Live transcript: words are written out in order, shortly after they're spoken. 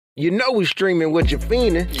You know we streaming what you're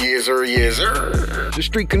fiending. Yes, sir, yes, sir.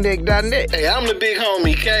 TheStreetConnect.net. Hey, I'm the big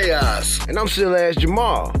homie Chaos. And I'm still ass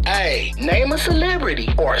Jamal. Hey, name a celebrity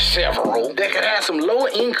or several that could have some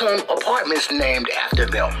low-income apartments named after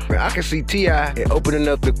them. Man, I can see T.I. opening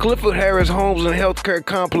up the Clifford Harris Homes and Healthcare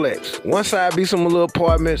Complex. One side be some little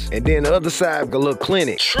apartments, and then the other side be a little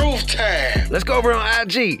clinic. Truth time. Let's go over on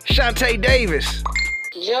IG. Shantae Davis.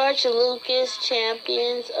 George Lucas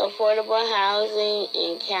champions affordable housing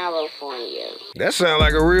in California. That sounds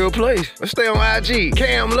like a real place. Let's stay on IG.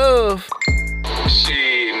 Cam Love.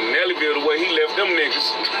 Shit, Nellyville the way he left them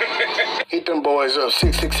niggas. Hit them boys up,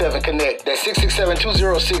 667-CONNECT. That's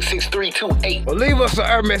 667-206-6328. Or leave us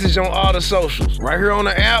an message on all the socials. Right here on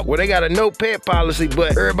the app where they got a no pet policy,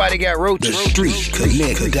 but everybody got roaches.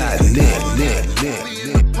 TheStreetConnect.net.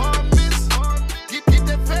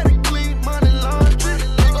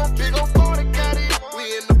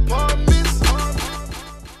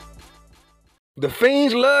 The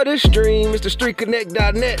fiends love this stream. It's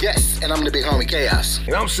TheStreetConnect.net. Yes, and I'm the big homie Chaos.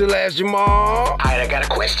 And I'm still ass Jamal. Alright, I got a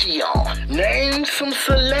question, y'all. Name some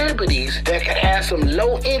celebrities that could have some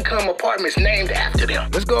low-income apartments named after them.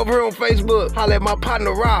 Let's go over here on Facebook. Holla at my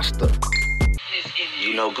partner Rasta.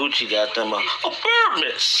 You know Gucci got them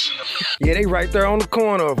apartments. Yeah, they right there on the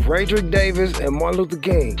corner of Frederick Davis and Martin Luther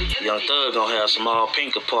King. Young Thug gonna have some all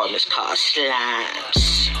pink apartments called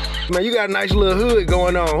Slimes. Man, you got a nice little hood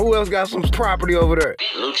going on. Who else got some property over there?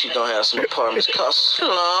 Lucci gonna have some apartments called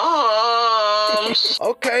Slums.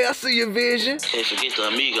 Okay, I see your vision. Can't forget the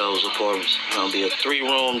Amigos apartments. Gonna be a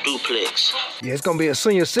 3-room duplex. Yeah, it's gonna be a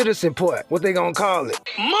senior citizen port. What they gonna call it?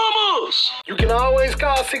 Mamas! You can always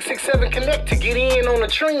call 667-CONNECT to get in on the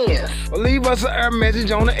trends. Or leave us an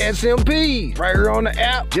message on the SMP. Right here on the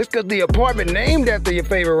app. Just cause the apartment named after your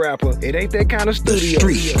favorite rapper, it ain't that kind of studio.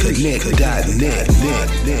 TheStreetConnect.net.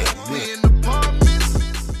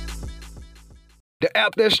 The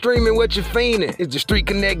app that's streaming what you're fiending is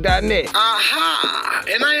TheStreetConnect.net. Aha!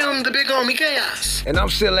 And I am the big homie Chaos. And I'm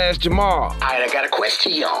still ass Jamal. Alright, I got a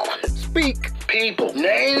question, y'all. Speak. People,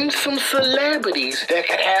 name some celebrities that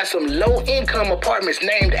could have some low-income apartments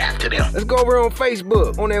named after them. Let's go over on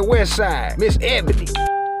Facebook on that west side. Miss Ebony.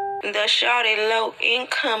 The shorty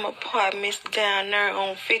low-income apartments down there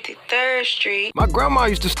on 53rd Street. My grandma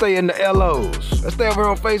used to stay in the LOs. Let's stay over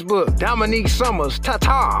on Facebook. Dominique Summers,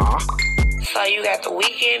 Ta-ta. So you got the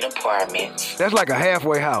Weekend Apartments. That's like a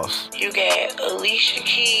halfway house. You got Alicia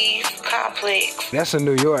Keys Complex. That's in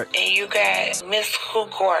New York. And you got Miss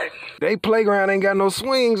Garden. They playground ain't got no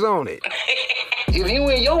swings on it. If you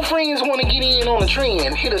and your friends want to get in on the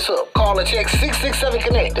trend, hit us up. Call or text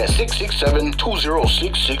 667-CONNECT. That's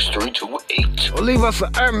 667-206-6328. Or leave us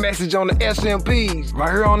a message on the SMPs.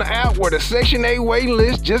 Right here on the app where the Section 8 waiting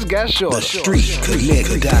list just got shorter.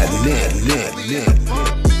 TheStreetConnect.net.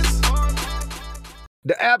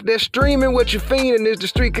 The app that's streaming what you're fiending is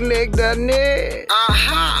TheStreetConnect.net.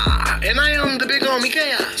 Aha! And I am the big homie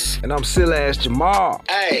Chaos. And I'm still ass Jamal.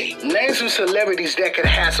 Hey, name some celebrities that could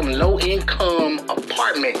have some low-income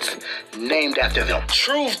apartments named after them.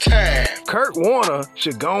 Truth time. Kurt Warner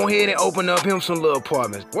should go ahead and open up him some little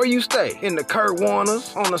apartments. Where you stay? In the Kurt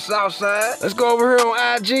Warners on the south side? Let's go over here on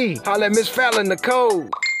IG. Holla at Miss Fallon Nicole.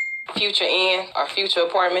 Future Inn or Future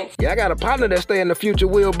Apartments. Yeah, I got a partner that stay in the Future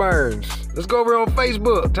Will Burns. Let's go over on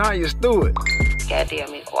Facebook. Tanya Stewart.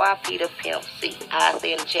 Goddamn it. RP the Pimp C. I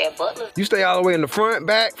stay in the Chad Butler. You stay all the way in the front,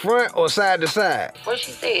 back, front, or side to side? What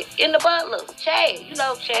she said? In the Butler. Chad. You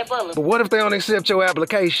know Chad Butler. But what if they don't accept your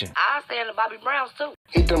application? I stay in the Bobby Browns too.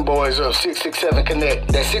 Hit them boys up,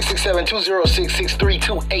 667-CONNECT. That's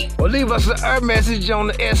 667-206-6328. Or leave us a message on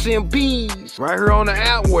the SMPs. Right here on the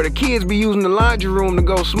app where the kids be using the laundry room to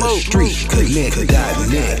go smoke.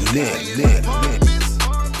 TheStreetConnect.net.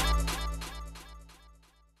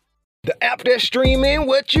 The app that's streaming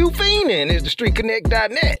what you fiending is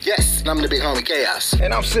TheStreetConnect.net. Yes, and I'm the big homie Chaos.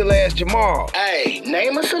 And I'm still ass Jamal. Hey,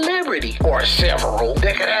 name a celebrity or several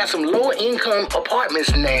that could have some low-income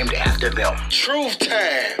apartments named after them. Truth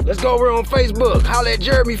time. Let's go over on Facebook. Holla at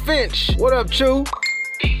Jeremy Finch. What up, Chew?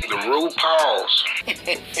 The RuPaul's.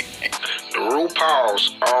 The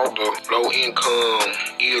RuPaul's, all the low-income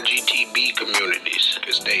LGTB communities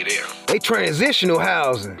can stay there. They transitional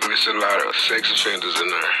housing. There's a lot of sex offenders in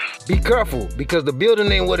there. Be careful, because the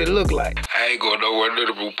building ain't what it look like. I ain't going nowhere near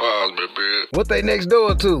the RuPaul's, baby. What they next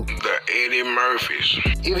door to? The Eddie Murphys.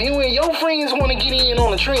 If you and your friends want to get in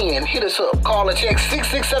on the trend, hit us up. Call or text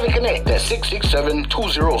 667-CONNECT. That's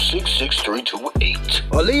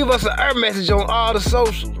 667-206-6328. Or leave us a message on all the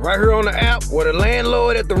socials. Right here on the app where the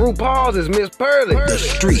landlord at the RuPaul's is Miss Pearly.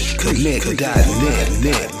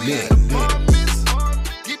 TheStreetConnect.net.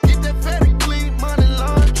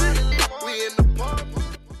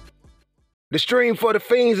 The stream for the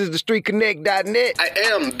fiends is thestreetconnect.net. I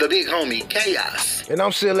am the big homie, Chaos. And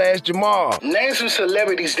I'm still Ass Jamal. Name some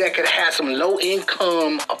celebrities that could have some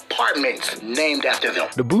low-income apartments named after them.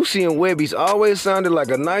 The Boosie and Webbies always sounded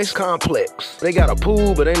like a nice complex. They got a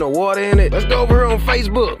pool, but ain't no water in it. Let's go over here on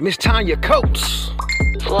Facebook. Miss Tanya Coates.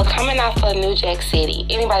 Well, coming out for New Jack City,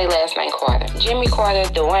 anybody last name Carter. Jimmy Carter,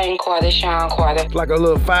 Dwayne Carter, Sean Carter. Like a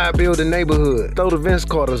little 5-building neighborhood. Throw the Vince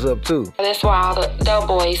Carters up too. That's why all the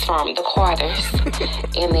boys from the Carters.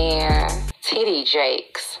 And then Titty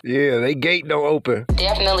Jakes. Yeah, they gate don't open.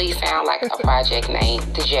 Definitely sound like a project name,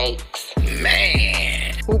 the Jakes.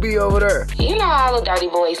 Man. Who be over there? You know all the dirty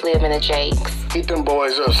boys live in the Jakes. Hit them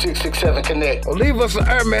boys up, 667 Connect. Or leave us an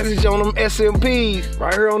air message on them SMPs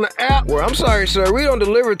right here on the app. Where I'm sorry, sir, we don't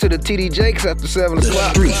deliver to the TD Jakes after 7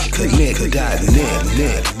 o'clock.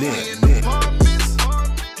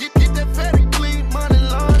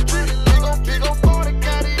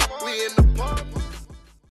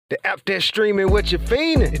 The app that's streaming what you're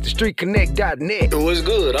fiending. It's thestreetconnect.net. What's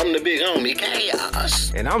good? I'm the big homie,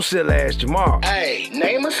 Chaos. And I'm still Ass Jamal. Hey,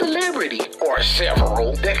 name a celebrity, or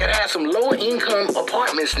several, that could have some low-income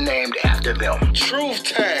apartments named after them. Truth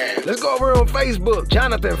time. Let's go over on Facebook.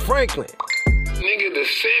 Jonathan Franklin. Nigga, the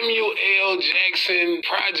Samuel L. Jackson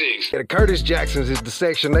projects. Yeah, the Curtis Jacksons is the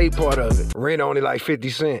Section 8 part of it. Rent only like 50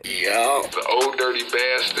 cents. Yeah. The Old Dirty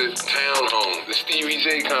Bastard townhome. The Stevie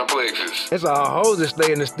J complexes. It's all hoes that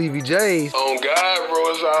stay in the Stevie J's. On God, bro,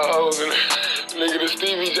 it's all hoes in nigga, the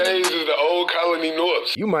Stevie J's is the old Colony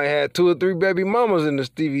Norths. You might have 2 or 3 baby mamas in the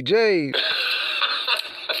Stevie J's.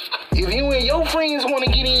 If you and your friends want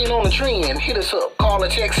to get in on the trend, hit us up. Call or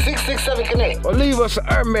text 667 Connect. Or leave us an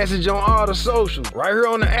air message on all the socials. Right here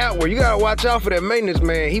on the app where you gotta watch out for that maintenance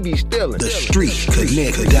man. He be stealing.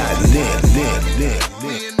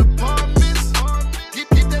 TheStreetConnect.net.